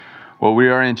Well, we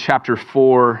are in chapter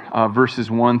 4,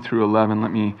 verses 1 through 11. Let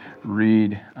me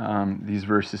read these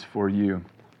verses for you.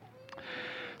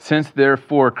 Since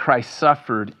therefore Christ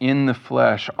suffered in the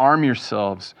flesh, arm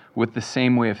yourselves with the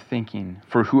same way of thinking.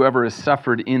 For whoever has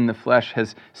suffered in the flesh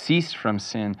has ceased from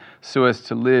sin, so as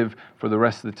to live for the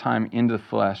rest of the time in the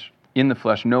flesh,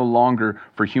 no longer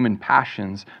for human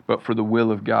passions, but for the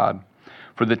will of God.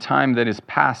 For the time that is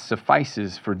past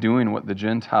suffices for doing what the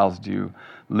Gentiles do,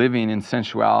 living in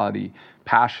sensuality,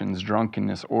 passions,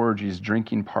 drunkenness, orgies,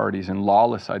 drinking parties, and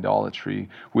lawless idolatry.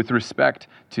 With respect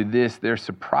to this, they're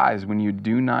surprised when you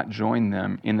do not join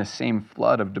them in the same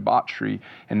flood of debauchery,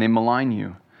 and they malign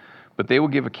you. But they will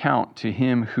give account to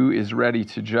him who is ready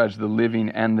to judge the living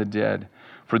and the dead.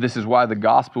 For this is why the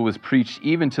gospel was preached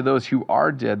even to those who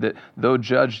are dead, that though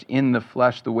judged in the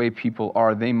flesh the way people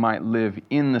are, they might live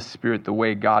in the spirit the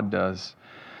way God does.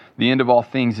 The end of all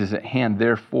things is at hand.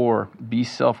 Therefore, be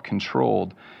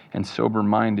self-controlled and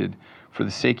sober-minded for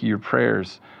the sake of your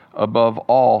prayers. Above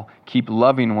all, keep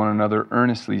loving one another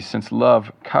earnestly, since love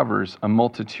covers a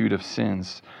multitude of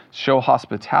sins. Show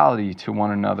hospitality to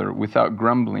one another without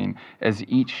grumbling, as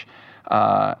each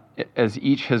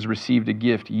has received a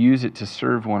gift, use it to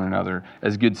serve one another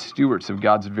as good stewards of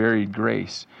God's varied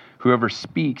grace. Whoever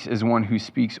speaks is one who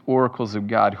speaks oracles of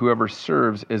God. Whoever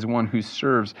serves is one who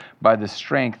serves by the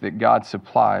strength that God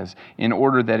supplies, in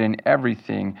order that in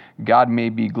everything God may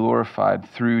be glorified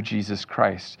through Jesus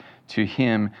Christ. To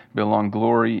him belong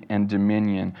glory and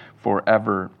dominion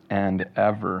forever and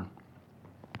ever.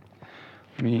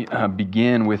 Let me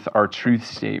begin with our truth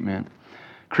statement.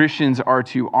 Christians are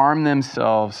to arm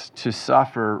themselves to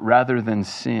suffer rather than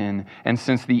sin, and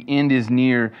since the end is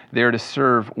near, they are to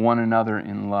serve one another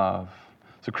in love.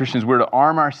 So Christians, we're to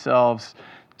arm ourselves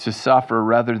to suffer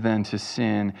rather than to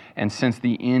sin, and since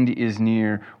the end is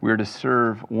near, we're to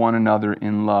serve one another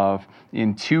in love.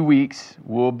 In 2 weeks,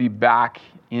 we'll be back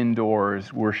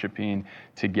indoors worshiping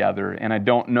together, and I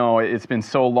don't know, it's been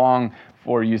so long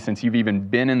for you since you've even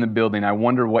been in the building. I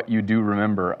wonder what you do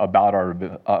remember about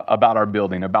our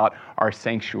building, about our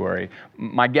sanctuary.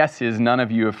 My guess is none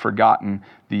of you have forgotten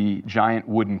the giant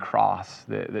wooden cross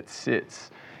that sits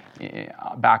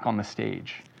back on the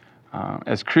stage.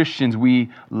 As Christians, we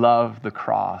love the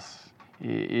cross.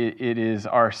 It is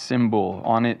our symbol.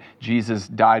 On it, Jesus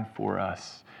died for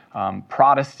us.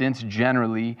 Protestants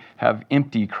generally have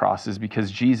empty crosses because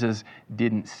Jesus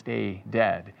didn't stay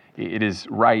dead. It is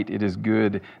right, it is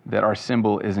good that our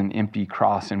symbol is an empty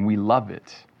cross, and we love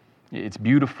it. It's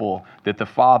beautiful that the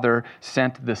Father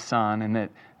sent the Son and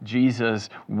that Jesus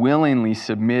willingly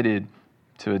submitted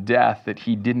to a death that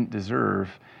he didn't deserve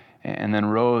and then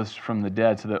rose from the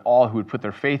dead so that all who would put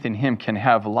their faith in him can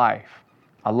have life.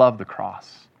 I love the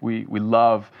cross. We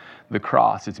love the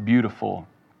cross. It's beautiful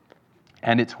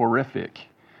and it's horrific.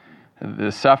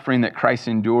 The suffering that Christ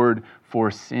endured for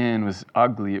sin was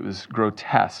ugly. It was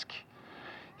grotesque.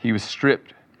 He was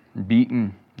stripped,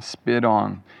 beaten, spit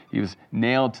on. He was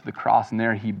nailed to the cross, and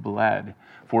there he bled.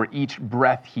 For each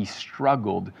breath he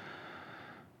struggled.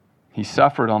 He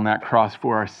suffered on that cross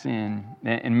for our sin.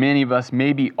 And many of us,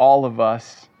 maybe all of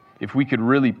us, if we could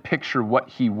really picture what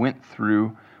he went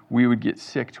through, we would get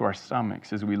sick to our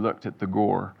stomachs as we looked at the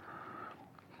gore.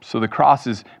 So the cross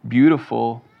is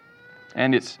beautiful,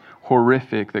 and it's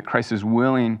horrific that Christ is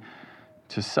willing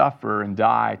to suffer and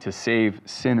die to save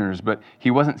sinners. But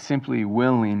he wasn't simply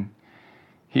willing.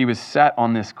 He was set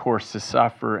on this course to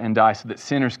suffer and die so that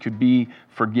sinners could be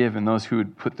forgiven, those who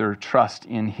would put their trust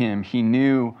in him. He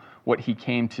knew what he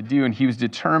came to do, and he was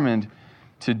determined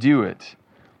to do it.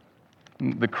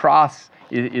 The cross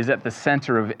is at the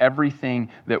center of everything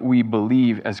that we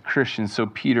believe as Christians. So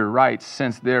Peter writes,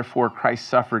 since therefore Christ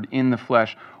suffered in the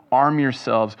flesh, arm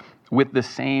yourselves with the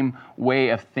same way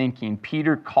of thinking.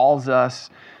 Peter calls us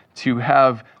to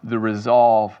have the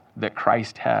resolve that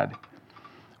Christ had.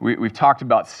 We've talked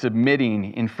about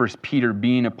submitting in 1 Peter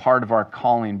being a part of our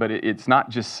calling, but it's not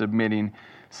just submitting.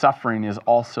 Suffering is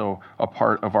also a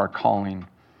part of our calling.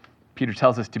 Peter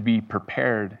tells us to be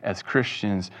prepared as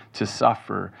Christians to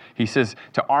suffer. He says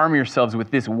to arm yourselves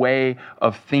with this way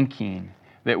of thinking,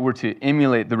 that we're to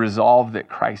emulate the resolve that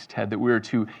Christ had, that we're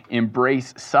to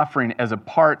embrace suffering as a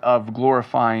part of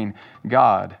glorifying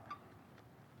God.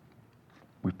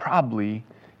 We probably,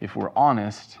 if we're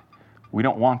honest, we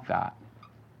don't want that.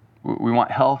 We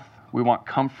want health, we want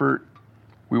comfort,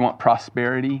 we want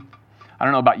prosperity. I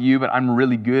don't know about you, but I'm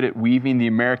really good at weaving the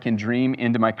American dream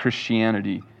into my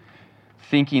Christianity,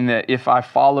 thinking that if I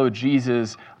follow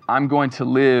Jesus, I'm going to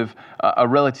live a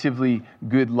relatively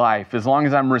good life. As long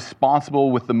as I'm responsible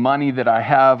with the money that I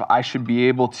have, I should be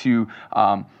able to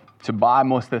to buy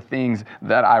most of the things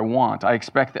that I want. I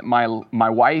expect that my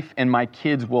wife and my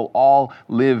kids will all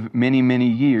live many, many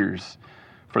years.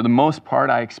 For the most part,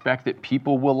 I expect that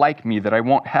people will like me, that I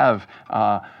won't have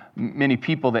many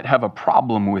people that have a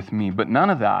problem with me. But none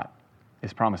of that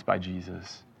is promised by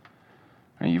Jesus.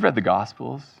 You've read the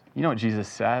Gospels. You know what Jesus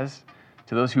says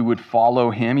to those who would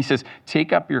follow him. He says,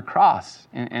 take up your cross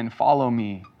and follow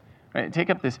me. Right? Take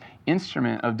up this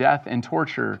instrument of death and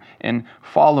torture and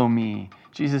follow me.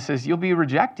 Jesus says, you'll be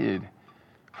rejected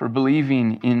for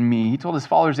believing in me. He told his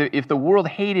followers, if the world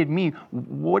hated me,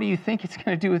 what do you think it's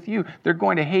going to do with you? They're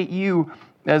going to hate you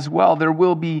as well. There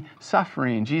will be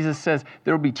suffering. Jesus says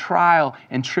there will be trial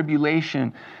and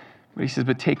tribulation. But he says,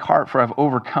 but take heart, for I've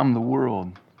overcome the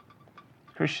world.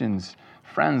 Christians,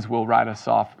 friends will write us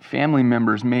off. Family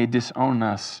members may disown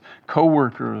us.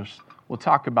 Co-workers will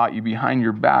talk about you behind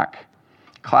your back.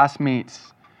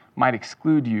 Classmates might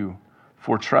exclude you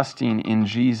for trusting in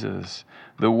Jesus.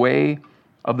 The way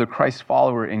of the Christ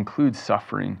follower includes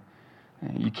suffering.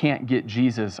 You can't get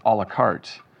Jesus a la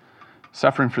carte.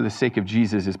 Suffering for the sake of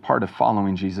Jesus is part of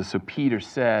following Jesus. So Peter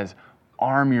says,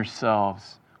 arm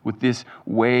yourselves with this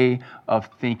way of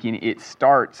thinking. It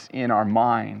starts in our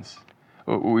minds.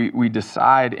 We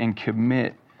decide and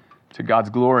commit to God's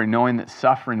glory, knowing that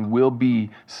suffering will be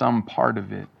some part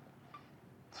of it.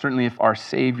 Certainly if our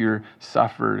Savior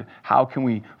suffered, how can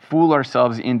we fool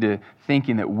ourselves into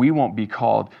thinking that we won't be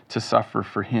called to suffer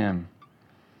for him?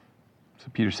 So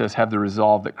Peter says, have the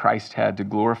resolve that Christ had to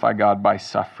glorify God by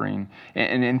suffering.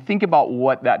 And think about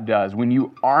what that does. When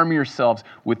you arm yourselves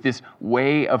with this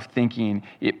way of thinking,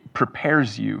 it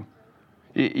prepares you.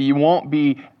 You won't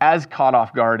be as caught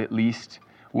off guard, at least,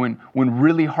 when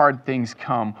really hard things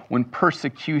come, when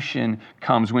persecution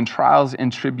comes, when trials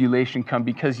and tribulation come,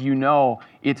 because you know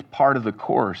it's part of the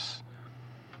course.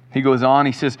 He goes on,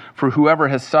 he says, for whoever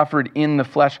has suffered in the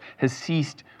flesh has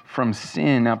ceased from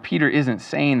sin. Now, Peter isn't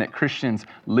saying that Christians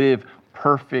live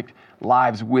perfect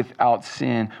lives without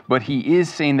sin, but he is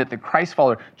saying that the Christ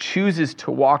follower chooses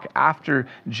to walk after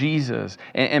Jesus.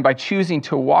 And by choosing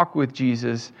to walk with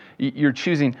Jesus, you're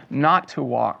choosing not to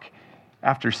walk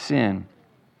after sin.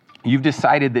 You've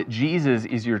decided that Jesus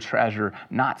is your treasure,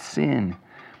 not sin.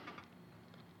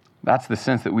 That's the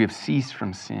sense that we have ceased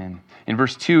from sin. In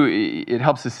verse 2, it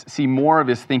helps us see more of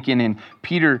his thinking, and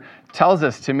Peter tells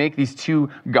us to make these two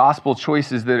gospel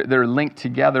choices that are linked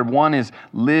together. One is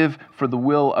live for the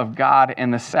will of God,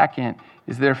 and the second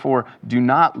is therefore do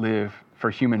not live for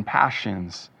human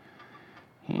passions.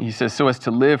 He says, so as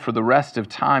to live for the rest of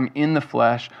time in the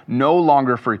flesh, no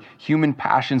longer for human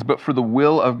passions, but for the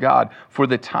will of God. For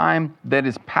the time that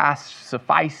is past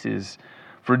suffices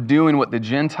for doing what the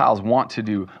Gentiles want to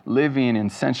do, living in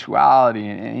sensuality.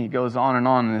 And he goes on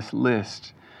in this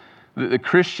list. The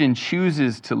Christian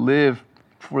chooses to live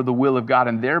for the will of God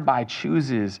and thereby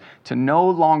chooses to no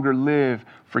longer live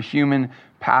for human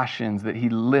passions that he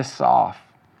lists off.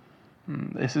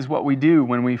 This is what we do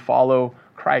when we follow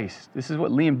Christ. This is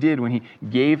what Liam did when he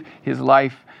gave his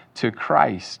life to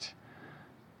Christ.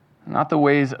 Not the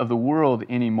ways of the world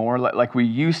anymore, like we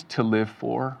used to live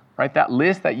for, right? That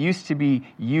list that used to be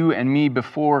you and me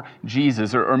before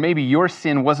Jesus, or maybe your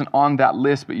sin wasn't on that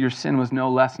list, but your sin was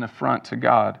no less an affront to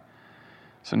God.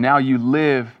 So now you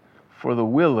live for the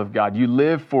will of God. You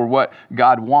live for what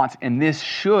God wants, and this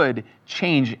should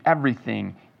change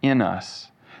everything in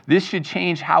us. This should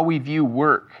change how we view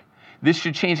work. This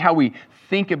should change how we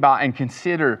think about and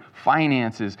consider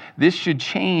finances. This should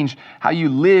change how you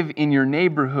live in your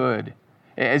neighborhood.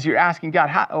 As you're asking God,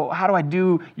 how do I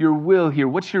do your will here?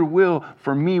 What's your will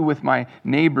for me with my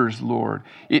neighbors, Lord?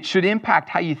 It should impact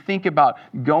how you think about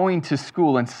going to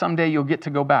school, and someday you'll get to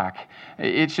go back.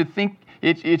 It should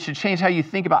change how you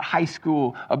think about high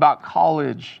school, about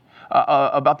college,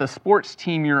 about the sports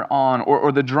team you're on,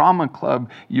 or the drama club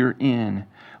you're in.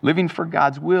 Living for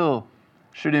God's will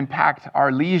should impact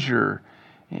our leisure.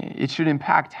 It should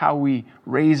impact how we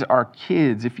raise our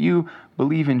kids. If you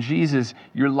believe in Jesus,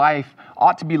 your life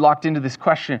ought to be locked into this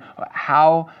question: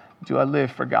 how do I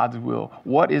live for God's will?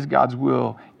 What is God's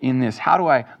will in this? How do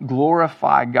I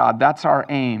glorify God? That's our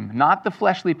aim, not the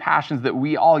fleshly passions that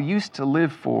we all used to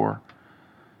live for.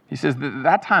 He says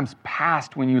that time's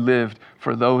past when you lived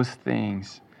for those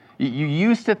things. You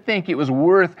used to think it was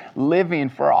worth living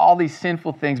for all these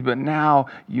sinful things, but now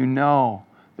you know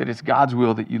that it's God's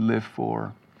will that you live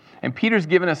for. And Peter's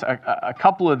given us a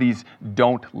couple of these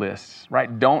don't lists,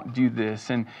 right? Don't do this.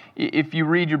 And if you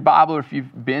read your Bible or if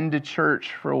you've been to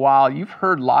church for a while, you've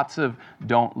heard lots of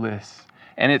don't lists.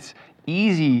 And it's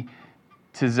easy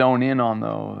to zone in on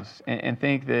those and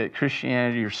think that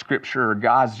Christianity or Scripture or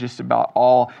God's just about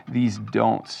all these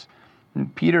don'ts.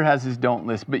 And Peter has his don't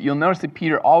list, but you'll notice that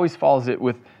Peter always follows it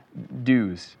with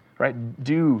do's, right?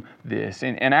 Do this.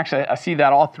 And actually, I see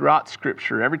that all throughout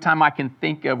Scripture. Every time I can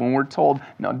think of when we're told,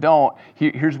 no, don't,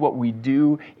 here's what we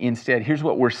do instead. Here's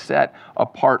what we're set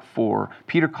apart for.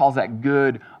 Peter calls that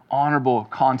good, honorable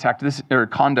conduct.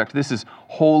 This is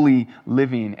holy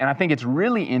living. And I think it's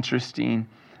really interesting,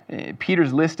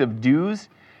 Peter's list of do's,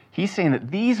 he's saying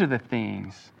that these are the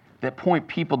things that point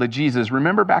people to Jesus.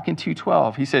 Remember back in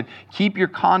 2:12, he said, keep your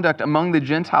conduct among the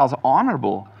Gentiles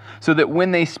honorable, so that when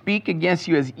they speak against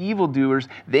you as evildoers,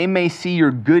 they may see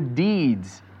your good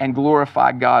deeds and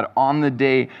glorify God on the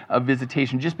day of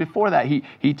visitation. Just before that,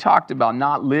 he talked about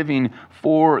not living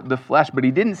for the flesh, but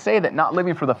he didn't say that not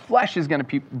living for the flesh is going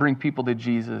to bring people to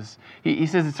Jesus. He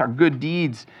says it's our good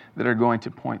deeds that are going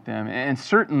to point them. And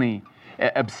certainly,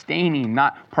 abstaining,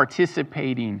 not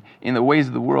participating in the ways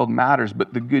of the world matters,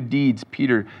 but the good deeds,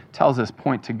 Peter tells us,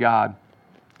 point to God.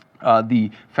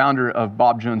 The founder of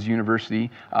Bob Jones University,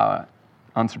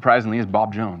 unsurprisingly, is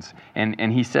Bob Jones.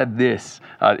 And he said this,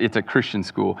 it's a Christian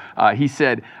school. He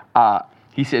said,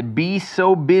 be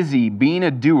so busy being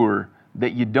a doer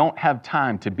that you don't have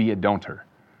time to be a don'ter.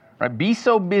 Right? Be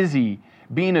so busy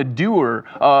being a doer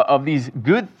of these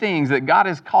good things that God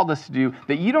has called us to do,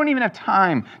 that you don't even have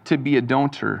time to be a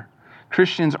don'ter.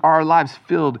 Christians, are our lives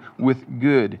filled with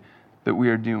good that we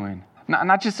are doing?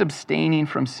 Not just abstaining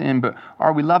from sin, but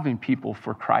are we loving people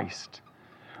for Christ?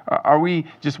 Are we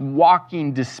just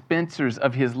walking dispensers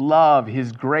of His love,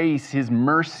 His grace, His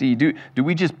mercy? Do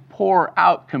we just pour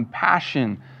out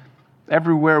compassion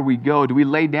everywhere we go? Do we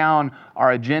lay down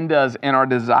our agendas and our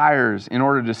desires in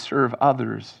order to serve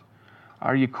others?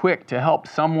 Are you quick to help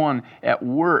someone at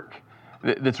work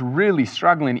that's really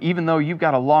struggling, even though you've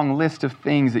got a long list of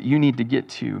things that you need to get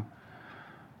to?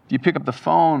 Do you pick up the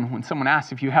phone when someone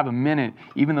asks if you have a minute,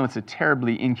 even though it's a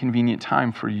terribly inconvenient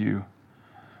time for you?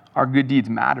 Our good deeds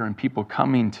matter in people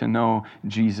coming to know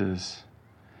Jesus.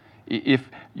 If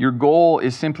your goal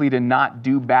is simply to not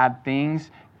do bad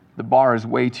things, the bar is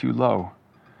way too low.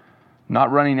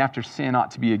 Not running after sin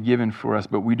ought to be a given for us,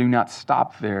 but we do not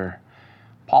stop there.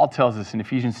 Paul tells us in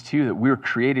Ephesians 2 that we are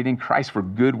created in Christ for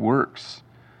good works.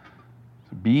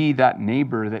 Be that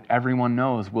neighbor that everyone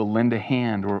knows will lend a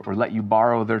hand or let you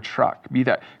borrow their truck. Be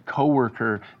that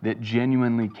coworker that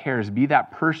genuinely cares. Be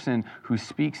that person who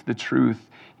speaks the truth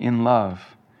in love.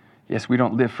 Yes, we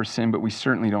don't live for sin, but we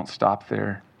certainly don't stop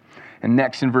there. And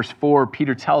next in verse 4,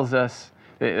 Peter tells us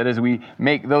that as we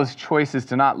make those choices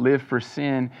to not live for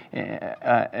sin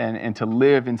and to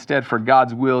live instead for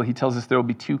God's will, he tells us there will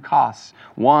be two costs.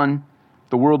 One,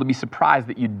 the world will be surprised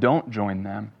that you don't join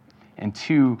them. And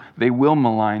two, they will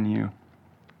malign you.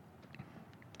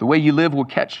 The way you live will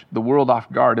catch the world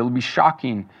off guard. It'll be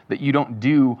shocking that you don't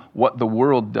do what the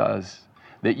world does,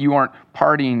 that you aren't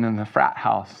partying in the frat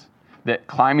house, that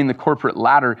climbing the corporate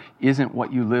ladder isn't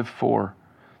what you live for.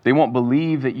 They won't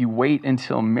believe that you wait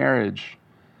until marriage,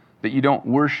 that you don't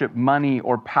worship money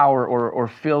or power or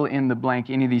fill in the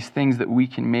blank, any of these things that we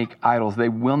can make idols. They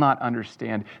will not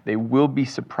understand. They will be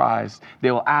surprised. They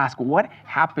will ask, what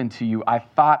happened to you? I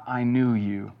thought I knew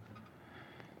you.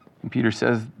 And Peter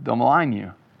says, they'll malign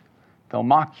you. They'll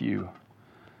mock you.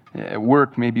 At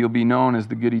work, maybe you'll be known as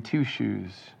the goody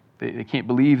two-shoes. They can't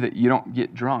believe that you don't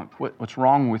get drunk. What's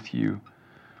wrong with you?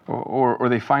 Or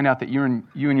they find out that you and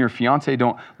your fiance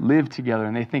don't live together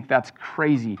and they think that's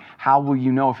crazy. How will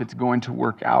you know if it's going to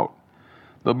work out?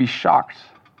 They'll be shocked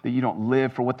that you don't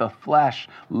live for what the flesh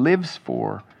lives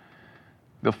for.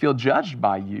 They'll feel judged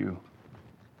by you.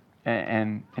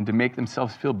 And to make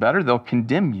themselves feel better, they'll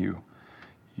condemn you.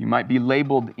 You might be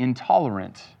labeled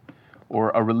intolerant or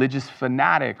a religious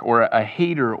fanatic or a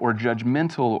hater or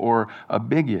judgmental or a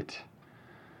bigot.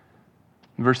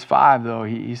 Verse 5, though,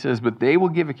 he says, but they will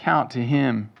give account to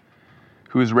Him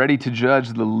who is ready to judge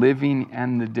the living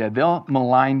and the dead. They'll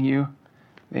malign you.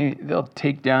 They'll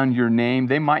take down your name.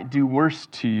 They might do worse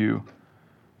to you.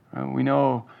 We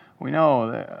know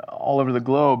that all over the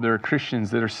globe there are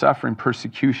Christians that are suffering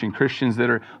persecution, Christians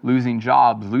that are losing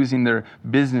jobs, losing their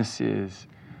businesses.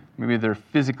 Maybe they're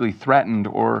physically threatened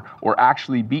or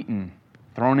actually beaten,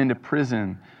 thrown into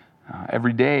prison.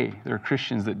 Every day there are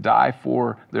Christians that die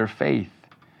for their faith.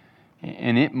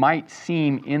 And it might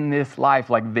seem in this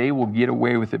life like they will get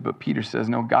away with it, but Peter says,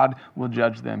 no, God will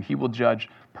judge them. He will judge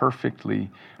perfectly.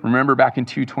 Remember back in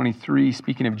 2:23,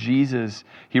 speaking of Jesus,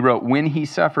 he wrote, when He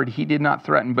suffered, He did not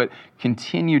threaten, but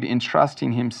continued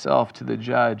entrusting Himself to the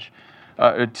judge,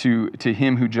 to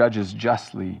Him who judges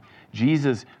justly.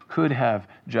 Jesus could have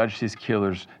judged His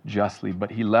killers justly,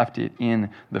 but He left it in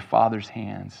the Father's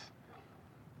hands.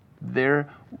 there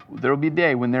will be a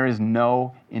day when there is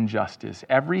no injustice.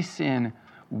 Every sin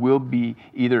will be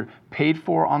either paid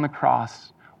for on the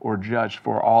cross or judged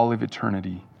for all of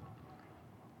eternity.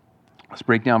 Let's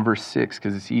break down verse 6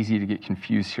 because it's easy to get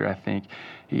confused here, I think.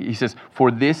 He says, for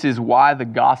this is why the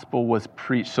gospel was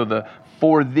preached. So the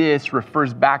for this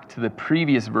refers back to the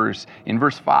previous verse in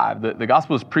verse 5. The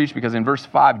gospel is preached because in verse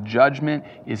 5, judgment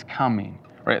is coming.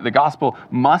 Right? The gospel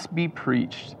must be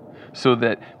preached so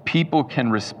that people can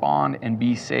respond and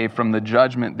be saved from the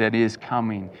judgment that is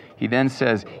coming. He then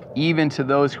says, even to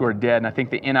those who are dead. And I think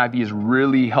the NIV is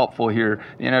really helpful here.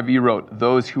 The NIV wrote,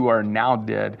 those who are now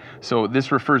dead. So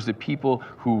this refers to people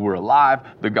who were alive.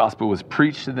 The gospel was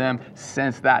preached to them.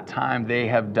 Since that time, they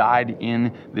have died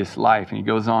in this life. And he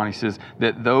goes on, he says,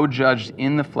 that though judged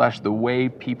in the flesh the way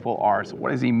people are. So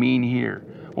what does he mean here?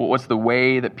 Well, what's the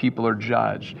way that people are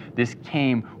judged? This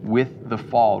came with the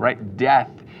fall, right? Death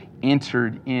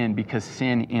entered in because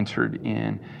sin entered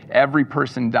in. Every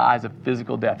person dies a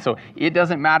physical death. So it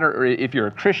doesn't matter if you're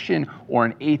a Christian or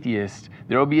an atheist,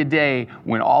 there will be a day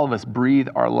when all of us breathe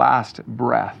our last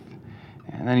breath.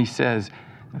 And then he says,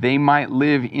 they might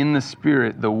live in the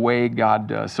Spirit the way God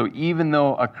does. So even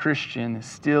though a Christian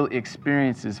still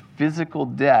experiences physical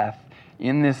death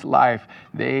in this life,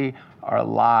 they are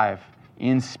alive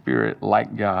in spirit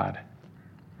like God.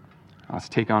 Let's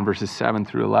take on verses 7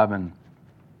 through 11.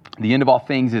 The end of all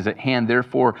things is at hand.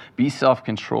 Therefore, be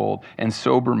self-controlled and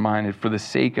sober-minded for the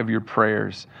sake of your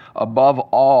prayers. Above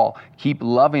all, keep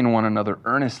loving one another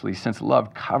earnestly, since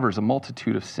love covers a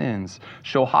multitude of sins.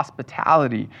 Show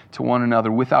hospitality to one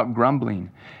another without grumbling.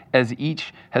 As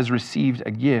each has received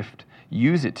a gift,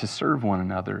 use it to serve one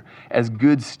another as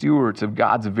good stewards of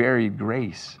God's varied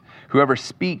grace. Whoever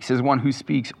speaks is one who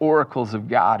speaks oracles of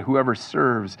God. Whoever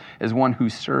serves is one who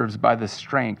serves by the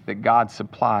strength that God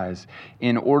supplies,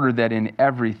 in order that in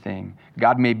everything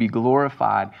God may be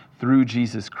glorified through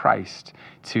Jesus Christ.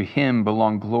 To him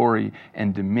belong glory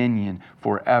and dominion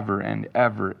forever and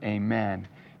ever. Amen.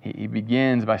 He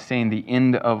begins by saying the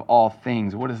end of all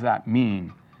things. What does that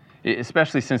mean?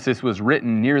 Especially since this was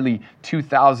written nearly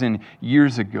 2,000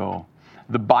 years ago.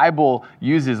 The Bible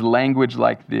uses language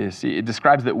like this. It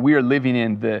describes that we are living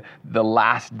in the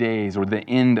last days, or the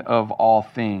end of all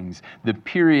things. The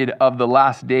period of the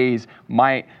last days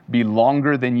might be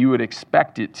longer than you would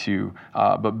expect it to,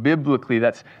 but biblically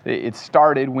it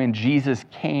started when Jesus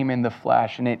came in the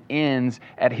flesh, and it ends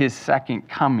at his second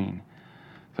coming.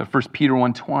 So 1 Peter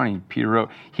 1:20, Peter wrote,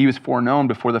 he was foreknown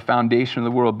before the foundation of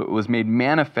the world, but was made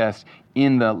manifest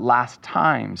in the last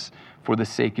times for the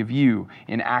sake of you.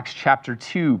 In Acts chapter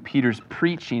 2, Peter's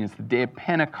preaching. It's the day of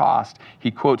Pentecost. He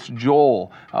quotes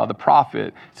Joel, the prophet.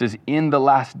 It says, in the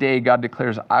last day, God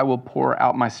declares, I will pour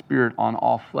out my spirit on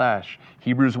all flesh.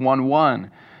 Hebrews 1:1,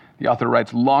 the author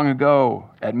writes, long ago,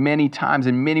 at many times,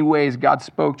 in many ways, God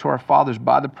spoke to our fathers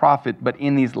by the prophet, but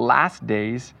in these last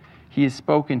days, he has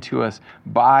spoken to us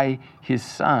by his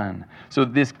Son. So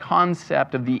this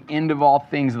concept of the end of all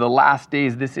things, the last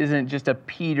days, this isn't just a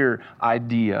Peter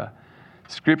idea.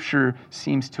 Scripture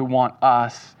seems to want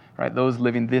us, right, those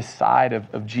living this side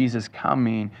of Jesus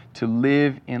coming, to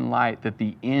live in light that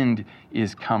the end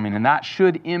is coming. And that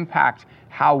should impact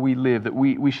how we live, that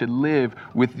we should live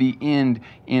with the end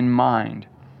in mind.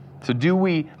 So do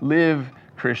we live,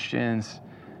 Christians,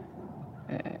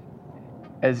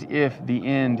 as if the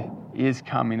end is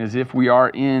coming, as if we are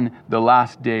in the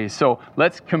last days? So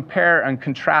let's compare and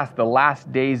contrast the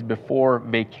last days before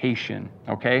vacation,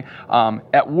 okay?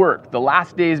 At work, the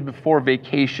last days before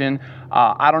vacation,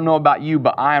 I don't know about you,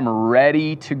 but I am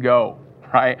ready to go,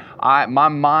 right? My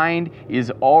mind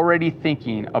is already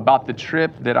thinking about the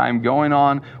trip that I'm going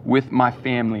on with my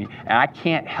family, and I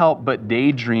can't help but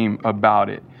daydream about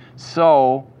it.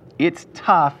 So it's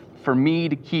tough for me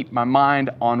to keep my mind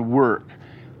on work.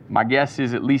 My guess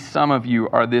is at least some of you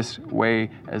are this way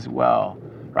as well,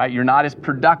 right? You're not as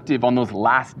productive on those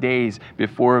last days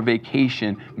before a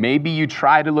vacation. Maybe you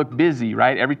try to look busy,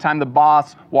 right? Every time the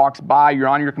boss walks by, you're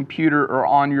on your computer or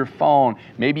on your phone.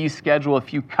 Maybe you schedule a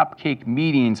few cupcake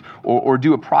meetings or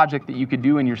do a project that you could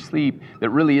do in your sleep that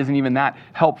really isn't even that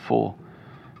helpful.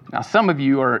 Now, some of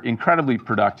you are incredibly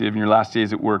productive in your last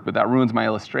days at work, but that ruins my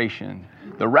illustration.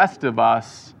 The rest of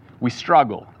us, we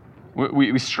struggle.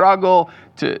 We struggle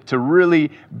to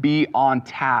really be on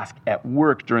task at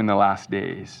work during the last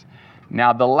days.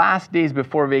 Now, the last days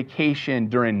before vacation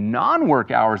during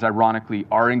non-work hours, ironically,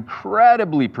 are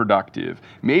incredibly productive.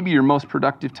 Maybe your most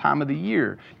productive time of the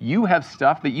year. You have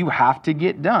stuff that you have to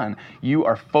get done. You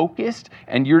are focused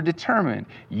and you're determined.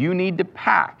 You need to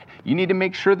pack. you need to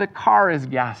make sure the car is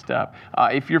gassed up.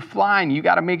 If you're flying, you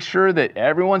got to make sure that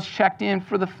everyone's checked in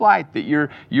for the flight, that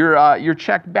your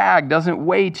checked bag doesn't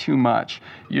weigh too much.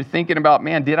 You're thinking about,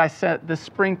 man, did I set the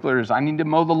sprinklers? I need to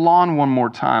mow the lawn one more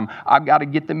time. I've got to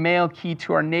get the mail key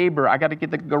to our neighbor. I got to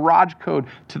get the garage code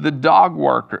to the dog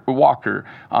walker.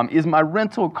 Is my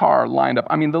rental car lined up?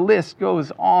 I mean, the list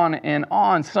goes on and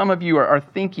on. Some of you are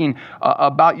thinking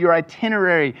about your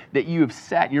itinerary that you have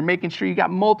set. You're making sure you got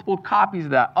multiple copies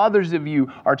of that. Others of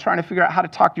you are trying to figure out how to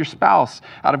talk your spouse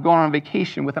out of going on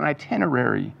vacation with an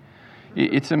itinerary.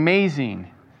 It's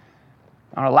amazing.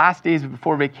 On our last days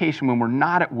before vacation, when we're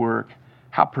not at work,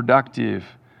 how productive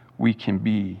we can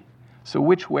be. So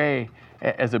which way,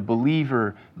 as a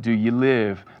believer, do you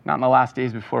live? Not in the last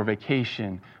days before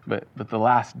vacation, but the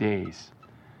last days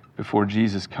before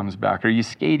Jesus comes back. Are you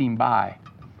skating by?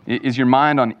 Is your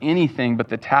mind on anything but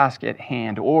the task at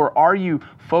hand? Or are you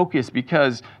focused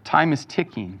because time is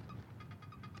ticking?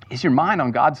 Is your mind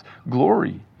on God's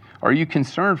glory? Are you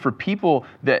concerned for people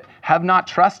that have not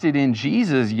trusted in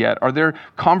Jesus yet? Are there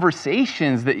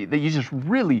conversations that you just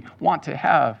really want to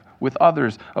have with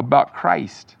others about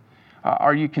Christ?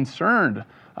 Are you concerned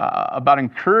about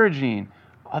encouraging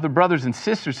other brothers and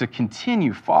sisters to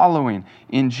continue following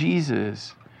in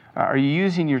Jesus? Are you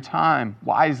using your time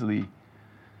wisely?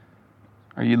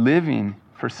 Are you living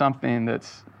for something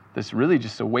that's really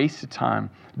just a waste of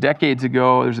time? Decades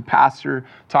ago, there's a pastor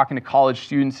talking to college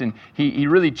students, and he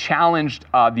really challenged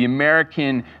the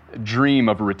American dream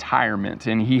of retirement.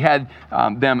 And he had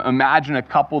them imagine a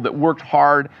couple that worked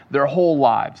hard their whole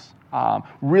lives,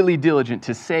 really diligent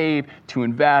to save, to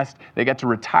invest. They got to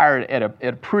retire at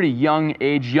a pretty young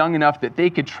age, young enough that they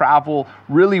could travel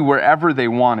really wherever they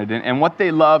wanted. And what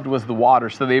they loved was the water,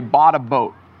 so they bought a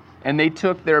boat. And they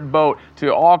took their boat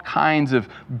to all kinds of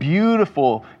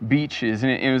beautiful beaches.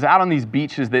 And it was out on these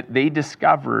beaches that they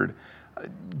discovered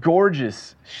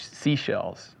gorgeous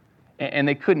seashells. And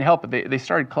they couldn't help it. They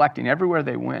started collecting everywhere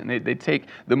they went. They take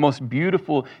the most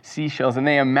beautiful seashells, and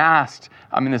they amassed,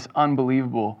 this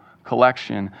unbelievable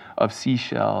collection of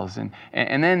seashells.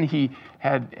 And then he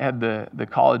had the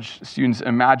college students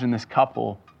imagine this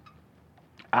couple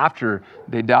after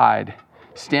they died,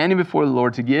 standing before the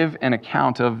Lord to give an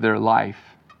account of their life.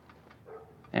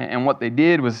 And what they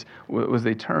did was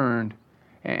they turned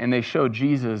and they showed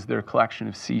Jesus their collection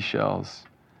of seashells.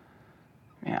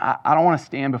 Man, I don't want to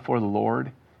stand before the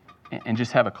Lord and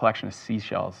just have a collection of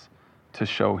seashells to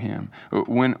show him.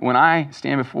 When I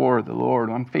stand before the Lord,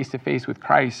 when I'm face to face with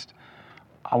Christ,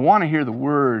 I want to hear the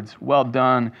words, "Well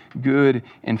done, good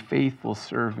and faithful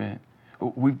servant."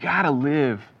 We've got to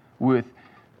live with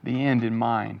the end in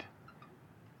mind.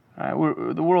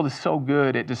 The world is so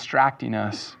good at distracting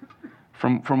us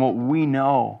from what we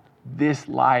know this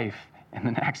life and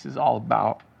the next is all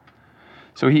about.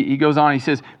 So he goes on, he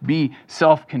says, be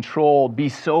self-controlled, be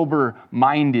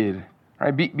sober-minded.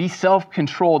 Right? Be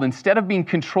self-controlled. Instead of being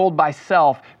controlled by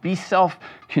self, be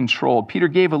self-controlled. Peter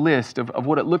gave a list of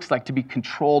what it looks like to be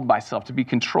controlled by self, to be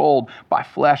controlled by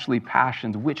fleshly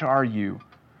passions. Which are you?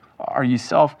 Are you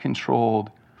self-controlled,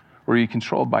 or are you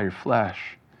controlled by your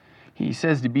flesh? He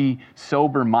says to be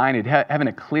sober-minded, having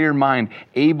a clear mind,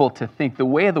 able to think. The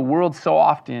way of the world so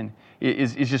often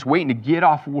is just waiting to get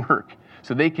off work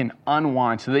so they can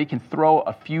unwind, so they can throw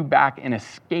a few back and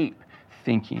escape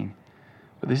thinking.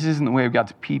 But this isn't the way of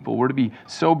God's people. We're to be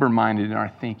sober-minded in our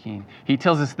thinking. He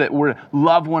tells us that we're to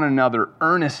love one another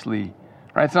earnestly.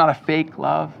 Right? It's not a fake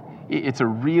love. It's a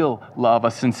real love,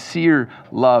 a sincere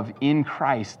love in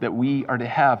Christ that we are to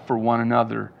have for one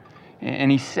another.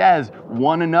 And he says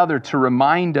one another to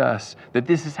remind us that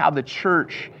this is how the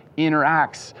church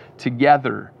interacts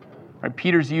together. Right?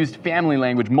 Peter's used family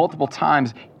language multiple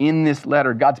times in this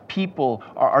letter. God's people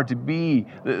are to be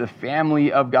the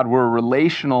family of God. We're a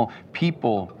relational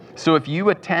people. So if you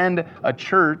attend a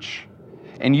church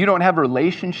and you don't have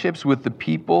relationships with the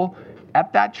people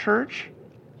at that church,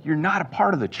 you're not a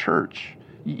part of the church.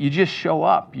 You just show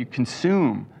up, you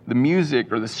consume the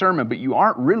music or the sermon, but you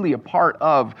aren't really a part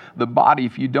of the body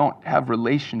if you don't have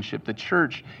relationship. The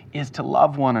church is to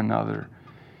love one another.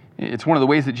 It's one of the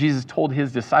ways that Jesus told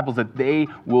his disciples that they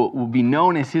will be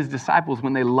known as his disciples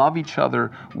when they love each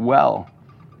other well.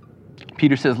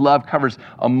 Peter says love covers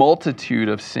a multitude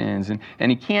of sins,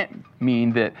 and he can't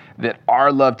mean that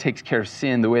our love takes care of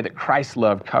sin the way that Christ's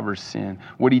love covers sin.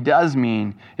 What he does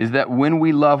mean is that when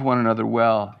we love one another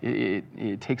well,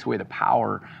 it takes away the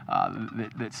power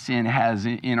that sin has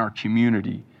in our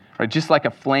community. Right? Just like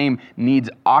a flame needs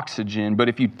oxygen, but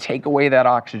if you take away that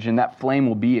oxygen, that flame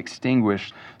will be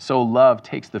extinguished. So love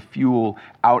takes the fuel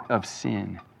out of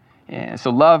sin. And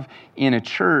so love in a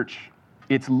church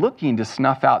it's looking to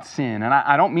snuff out sin. And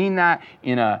I don't mean that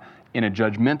in a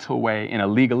judgmental way, in a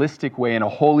legalistic way, in a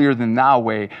holier than thou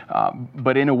way,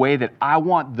 but in a way that I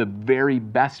want the very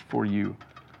best for you,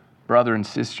 brother and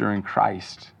sister in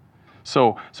Christ.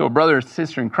 So a brother or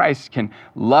sister in Christ can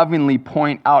lovingly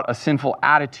point out a sinful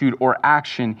attitude or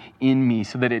action in me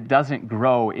so that it doesn't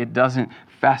grow, it doesn't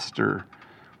fester.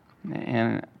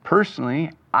 And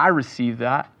personally, I receive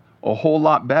that a whole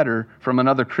lot better from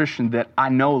another Christian that I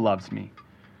know loves me,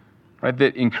 right?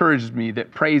 That encourages me,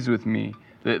 that prays with me,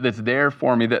 that's there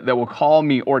for me, that will call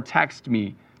me or text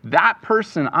me. That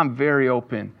person, I'm very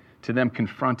open to them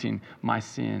confronting my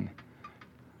sin.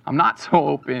 I'm not so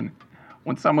open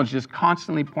when someone's just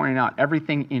constantly pointing out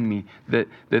everything in me that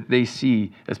they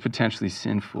see as potentially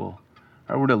sinful.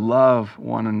 Right? We're to love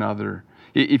one another.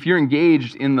 If you're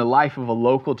engaged in the life of a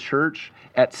local church,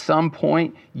 at some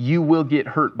point, you will get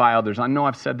hurt by others. I know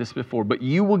I've said this before, but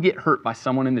you will get hurt by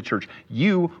someone in the church.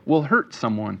 You will hurt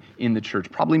someone in the church,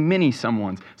 probably many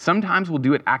someones. Sometimes we'll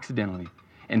do it accidentally,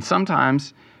 and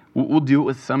sometimes we'll do it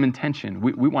with some intention.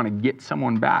 We want to get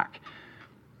someone back.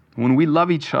 When we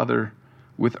love each other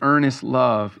with earnest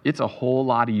love, it's a whole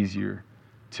lot easier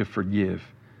to forgive.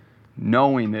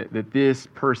 Knowing that this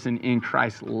person in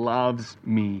Christ loves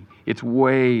me, it's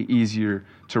way easier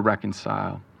to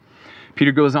reconcile.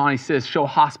 Peter goes on, he says, show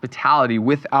hospitality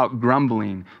without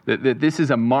grumbling, that this is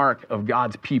a mark of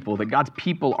God's people, that God's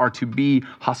people are to be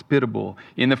hospitable.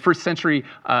 In the first century,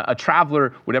 a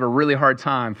traveler would have a really hard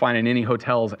time finding any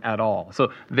hotels at all.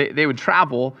 So they would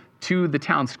travel to the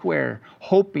town square,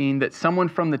 hoping that someone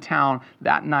from the town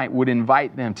that night would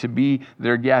invite them to be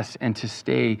their guests and to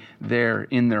stay there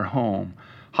in their home.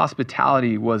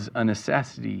 Hospitality was a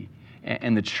necessity,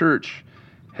 and the church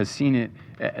has seen it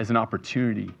as an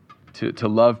opportunity to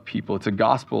love people. It's a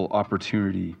gospel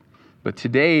opportunity. But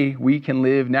today, we can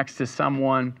live next to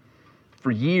someone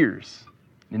for years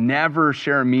and never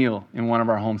share a meal in one of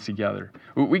our homes together.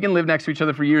 We can live next to each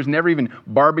other for years, never even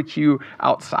barbecue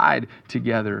outside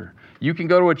together. You can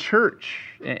go to a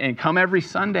church and come every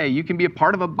Sunday. You can be a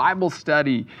part of a Bible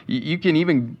study. You can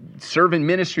even serve in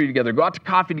ministry together, go out to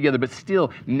coffee together, but still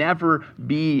never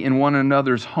be in one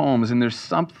another's homes. And there's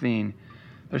something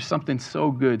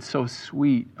so good, so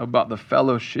sweet about the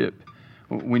fellowship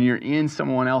when you're in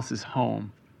someone else's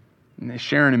home and they're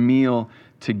sharing a meal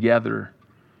together.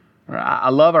 I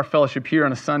love our fellowship here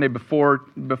on a Sunday before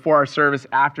our service,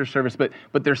 after service,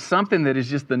 but there's something that is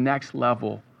just the next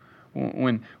level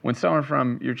when someone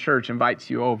from your church invites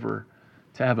you over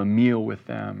to have a meal with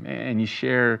them and you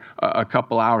share a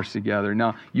couple hours together.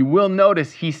 Now, you will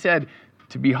notice he said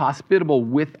to be hospitable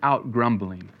without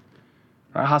grumbling.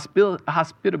 Right?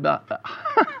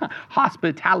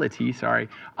 Hospitality,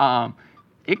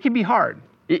 it can be hard.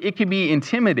 It can be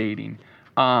intimidating.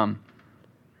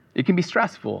 It can be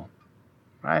stressful,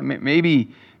 right? Maybe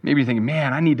you're thinking,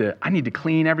 man, I need to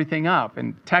clean everything up.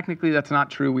 And technically that's not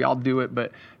true. We all do it,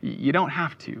 but you don't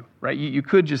have to, right? You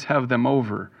could just have them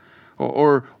over.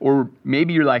 Or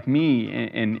maybe you're like me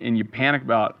and you panic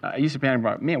about, I used to panic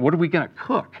about, man, what are we going to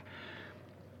cook?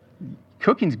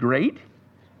 Cooking's great.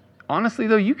 Honestly,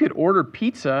 though, you could order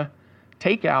pizza,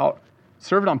 takeout,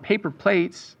 serve it on paper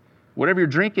plates, whatever you're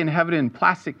drinking, have it in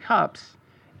plastic cups,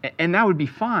 and that would be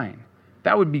fine.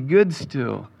 That would be good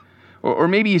still. Or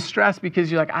maybe you stress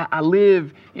because you're like, I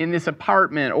live in this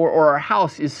apartment, or our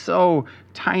house is so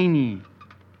tiny.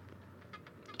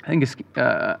 I think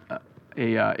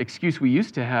a excuse we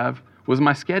used to have was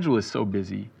my schedule is so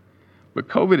busy. But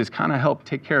COVID has kind of helped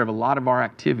take care of a lot of our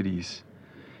activities.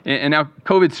 And now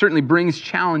COVID certainly brings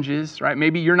challenges, right?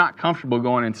 Maybe you're not comfortable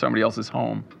going in somebody else's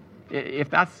home. If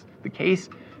that's the case,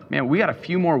 man, we got a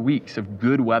few more weeks of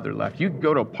good weather left. You can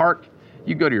go to a park,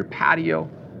 you go to your patio.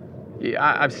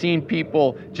 I've seen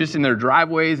people just in their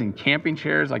driveways and camping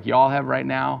chairs like y'all have right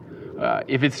now.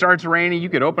 If it starts raining, you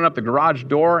could open up the garage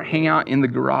door, hang out in the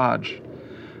garage.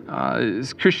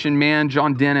 This Christian man,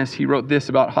 John Dennis, he wrote this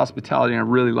about hospitality, and I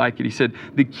really like it. He said,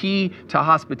 the key to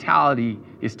hospitality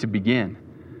is to begin.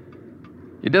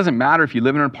 It doesn't matter if you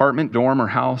live in an apartment, dorm, or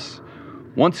house.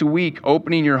 Once a week,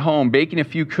 opening your home, baking a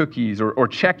few cookies, or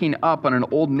checking up on an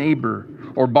old neighbor,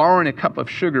 or borrowing a cup of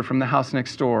sugar from the house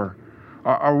next door.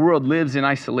 Our world lives in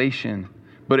isolation,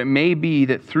 but it may be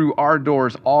that through our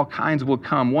doors, all kinds will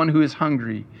come. One who is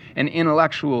hungry, an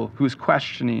intellectual who is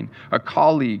questioning, a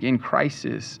colleague in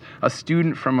crisis, a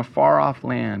student from a far-off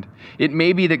land. It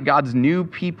may be that God's new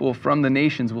people from the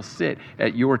nations will sit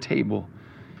at your table.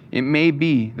 It may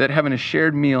be that having a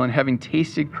shared meal and having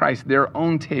tasted Christ, their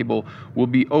own table will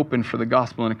be open for the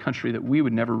gospel in a country that we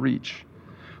would never reach.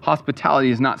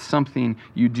 Hospitality is not something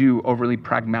you do overly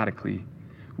pragmatically.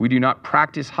 We do not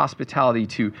practice hospitality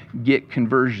to get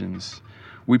conversions.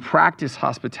 We practice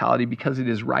hospitality because it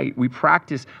is right. We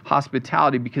practice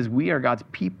hospitality because we are God's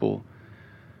people.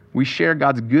 We share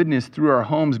God's goodness through our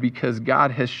homes because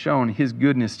God has shown His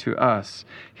goodness to us.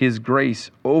 His grace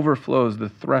overflows the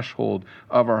threshold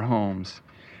of our homes.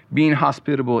 Being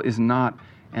hospitable is not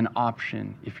an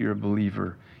option if you're a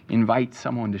believer. Invite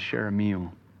someone to share a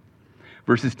meal.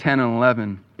 Verses 10 and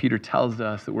 11, Peter tells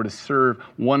us that we're to serve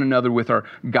one another with our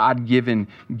God-given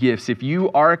gifts. If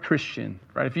you are a Christian,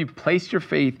 right, if you've placed your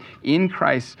faith in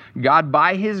Christ, God,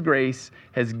 by His grace,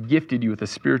 has gifted you with a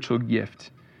spiritual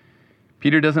gift.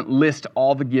 Peter doesn't list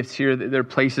all the gifts here. There are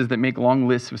places that make long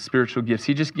lists of spiritual gifts.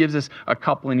 He just gives us a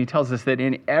couple, and he tells us that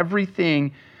in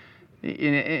everything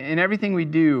we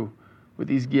do with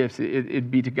these gifts,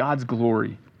 it'd be to God's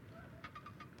glory.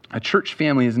 A church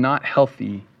family is not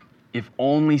healthy if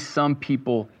only some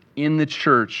people in the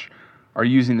church are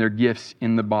using their gifts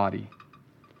in the body.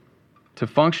 To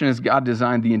function as God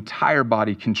designed, the entire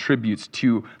body contributes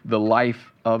to the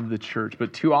life of the church.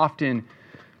 But too often,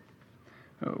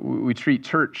 we treat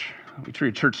church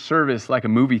service like a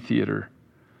movie theater.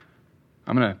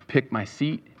 I'm going to pick my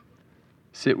seat,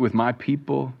 sit with my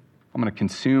people. I'm going to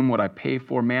consume what I pay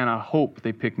for. Man, I hope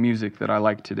they pick music that I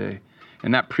like today.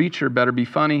 And that preacher better be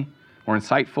funny or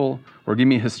insightful or give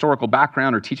me a historical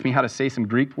background or teach me how to say some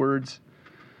Greek words.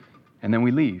 And then we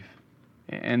leave.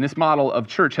 And this model of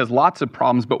church has lots of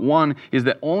problems, but one is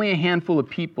that only a handful of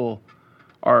people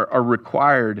are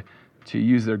required to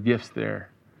use their gifts there.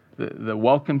 The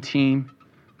welcome team,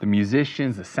 the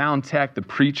musicians, the sound tech, the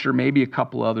preacher, maybe a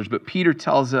couple others. But Peter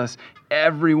tells us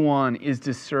everyone is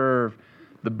to serve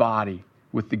the body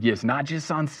with the gifts, not just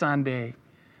on Sunday,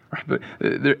 right?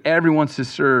 But everyone's to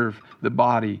serve the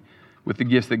body with the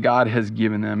gifts that God has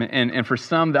given them. And for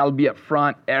some, that'll be up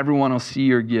front. Everyone will see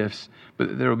your gifts.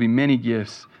 But there will be many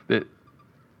gifts that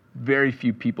very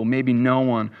few people, maybe no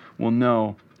one, will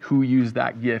know who used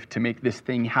that gift to make this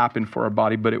thing happen for our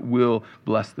body, but it will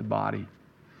bless the body.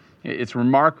 It's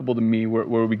remarkable to me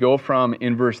where we go from,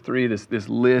 in verse 3, this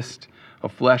list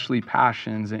of fleshly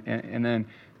passions, and then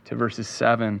to verses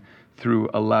 7 through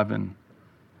 11.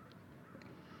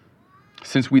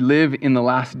 Since we live in the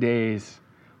last days,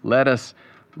 let us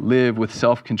live with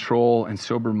self-control and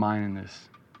sober-mindedness.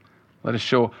 Let us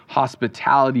show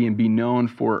hospitality and be known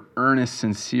for earnest,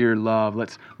 sincere love.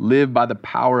 Let's live by the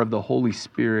power of the Holy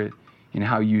Spirit in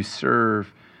how you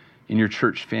serve in your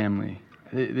church family.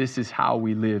 This is how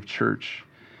we live, church.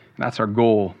 And that's our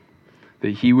goal,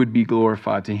 that He would be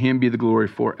glorified. To Him be the glory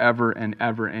forever and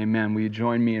ever. Amen. Will you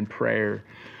join me in prayer?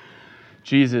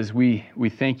 Jesus, we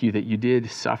thank you that you did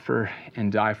suffer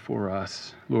and die for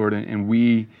us, Lord, and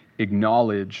we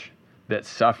acknowledge that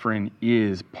suffering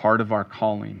is part of our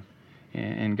calling.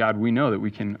 And God, we know that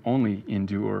we can only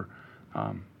endure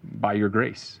by your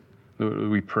grace.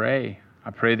 I pray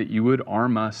that you would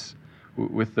arm us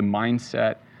with the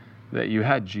mindset that you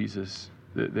had, Jesus,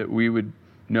 that we would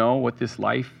know what this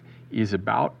life is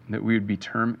about, that we would be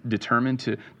determined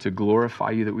to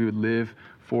glorify you, that we would live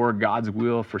for God's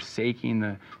will,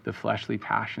 forsaking the fleshly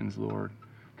passions, Lord.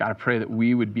 God, I pray that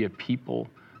we would be a people,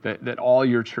 that all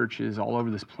your churches all over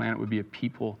this planet would be a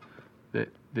people that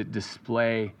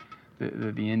display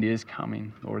that the end is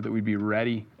coming, Lord, that we'd be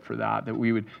ready for that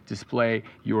we would display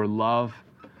your love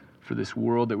for this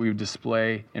world, that we would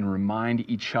display and remind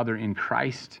each other in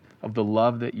Christ of the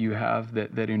love that you have,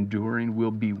 that enduring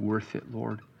will be worth it,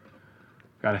 Lord.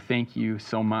 God, I thank you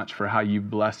so much for how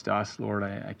you've blessed us, Lord.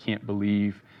 I can't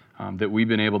believe that we've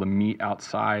been able to meet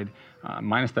outside,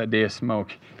 minus that day of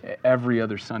smoke, every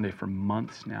other Sunday for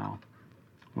months now.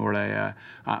 Lord,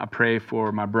 I pray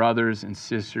for my brothers and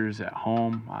sisters at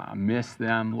home. I miss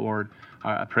them, Lord.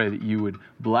 I pray that you would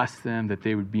bless them, that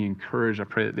they would be encouraged. I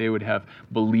pray that they would have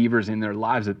believers in their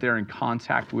lives that they're in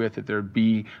contact with, that there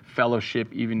be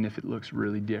fellowship, even if it looks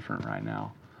really different right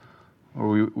now.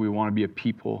 Lord, we want to be a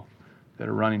people that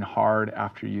are running hard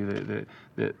after you,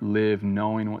 that live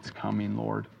knowing what's coming,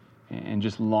 Lord, and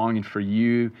just longing for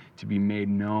you to be made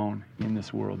known in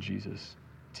this world, Jesus.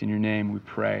 It's in your name we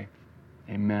pray.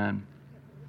 Amen.